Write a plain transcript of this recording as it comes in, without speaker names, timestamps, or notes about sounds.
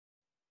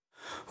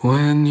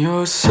When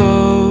your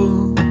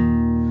soul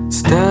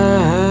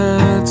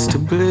starts to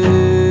bleed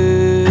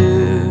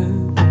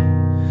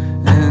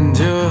and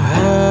your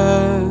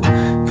heart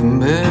can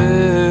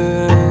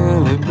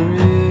barely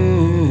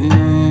breathe,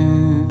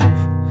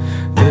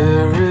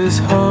 there is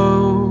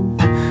hope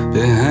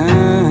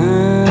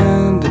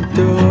behind the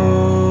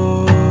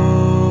door.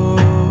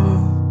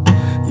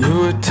 You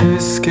were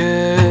too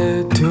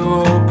scared to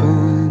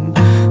open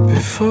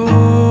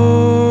before.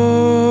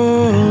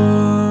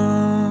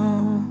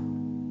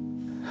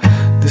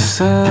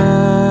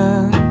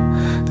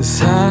 The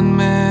sun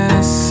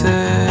may set,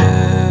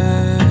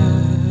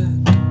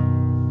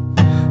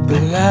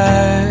 but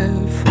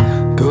life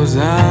goes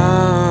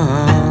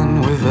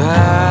on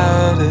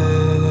without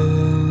it.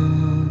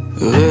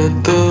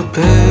 Let the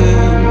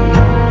pain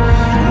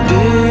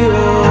be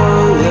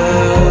your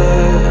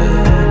life.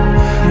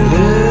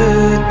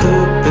 Let the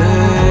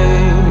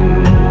pain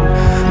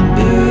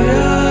be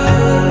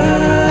your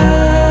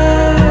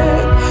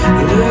life.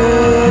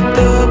 Let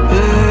the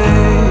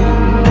pain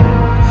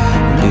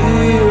be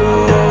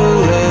your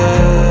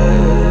light.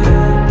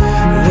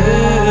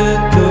 Let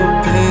the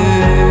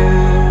pain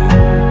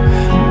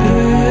be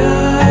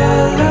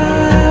your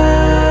light.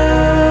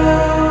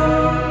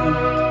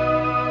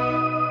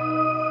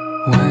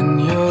 When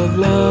your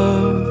love